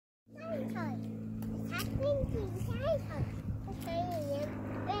dinosaur. It's happening to the dinosaur.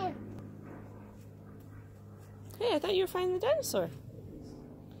 Hey, I thought you were finding the dinosaur.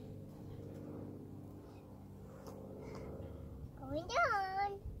 Going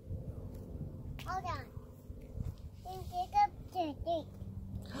down. Hold on. Then pick up the thing.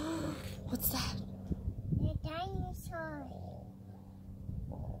 What's that? The dinosaur.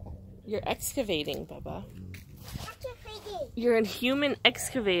 You're excavating, Bubba. Excavating. You're a human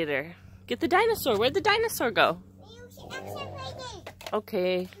excavator. Get the dinosaur. Where'd the dinosaur go? Excavating.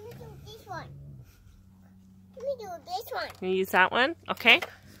 Okay. Let me do this one. Let me do this one. You use that one? Okay.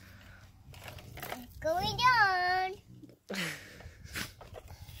 Going down.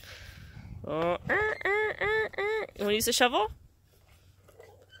 Oh, You want to use a shovel?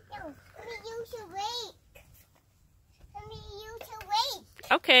 No, let me use a rake. Let me use a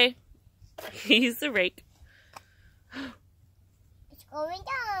rake. Okay. Use the rake. It's going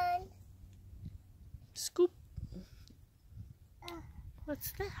down. Scoop.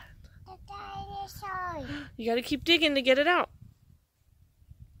 What's that? The dinosaur. You got to keep digging to get it out.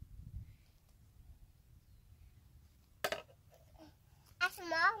 Ask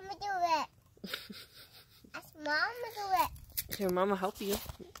Mom to do it. Ask Mom to do it. Here, Mom will help you.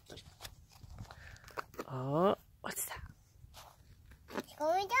 Oh, what's that? It's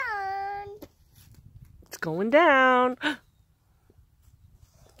going down. It's going down. Can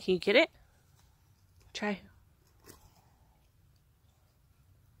you get it? Try.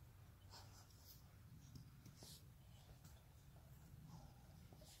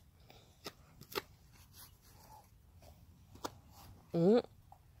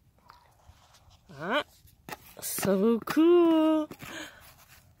 So cool.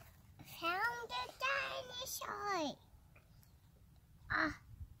 Found the dinosaur.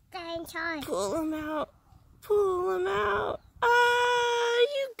 Dinosaur. Pull him out. Pull him out. Ah,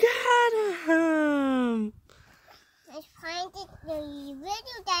 you got him. Let's find the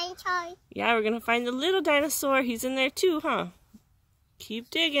little dinosaur. Yeah, we're going to find the little dinosaur. He's in there too, huh? Keep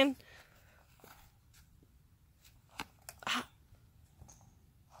digging.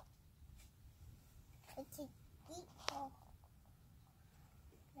 It's a deep hole.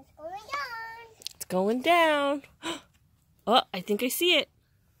 It's going down. It's going down. Oh, I think I see it.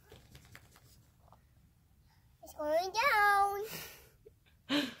 It's going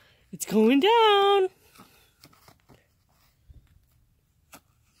down. It's going down.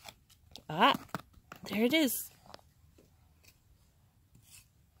 Ah, there it is.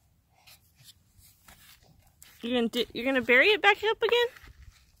 You're gonna bury it back up again?